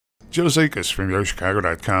Joe Zakis from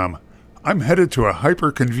YoChicago.com. I'm headed to a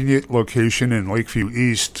hyper-convenient location in Lakeview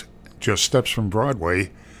East, just steps from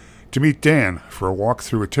Broadway, to meet Dan for a walk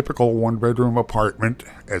through a typical one-bedroom apartment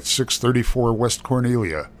at 634 West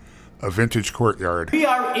Cornelia, a vintage courtyard. We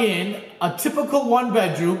are in a typical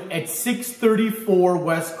one-bedroom at 634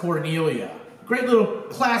 West Cornelia. Great little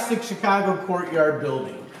classic Chicago courtyard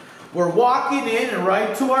building. We're walking in, and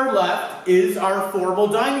right to our left is our formal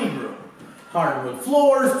dining room. Hardwood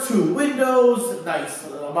floors, 2 windows, nice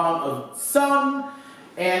amount of sun,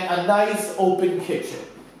 and a nice open kitchen.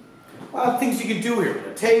 A lot of things you can do here,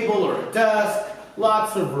 a table or a desk,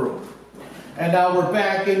 lots of room. And now we're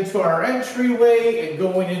back into our entryway and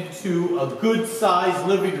going into a good-sized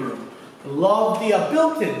living room. Love the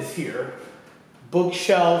built-ins here.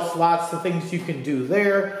 Bookshelves, lots of things you can do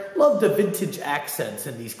there. Love the vintage accents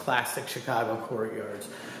in these classic Chicago courtyards.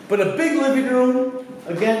 But a big living room,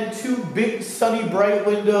 again, 2 big sunny bright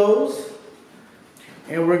windows.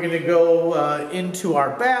 And we're going to go into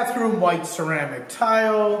our bathroom, white ceramic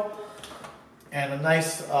tile. And a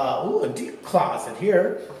nice, a deep closet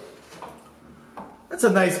here. That's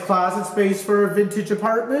a nice closet space for a vintage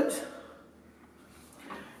apartment.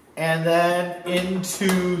 And then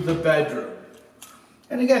into the bedroom.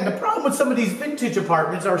 And again, the problem with some of these vintage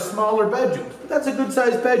apartments are smaller bedrooms. But that's a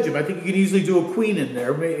good-sized bedroom. I think you could easily do a queen in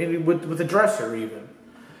there, with a dresser even.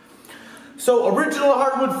 So original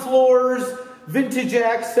hardwood floors, vintage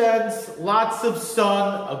accents, lots of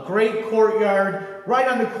sun, a great courtyard, right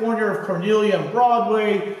on the corner of Cornelia and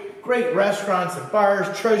Broadway. Great restaurants and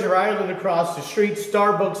bars, Treasure Island across the street,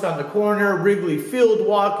 Starbucks on the corner, Wrigley Field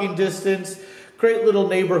walking distance. Great little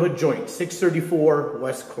neighborhood joint, 634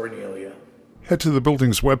 West Cornelia. Head to the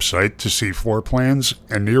building's website to see floor plans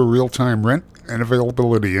and near real-time rent and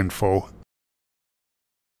availability info.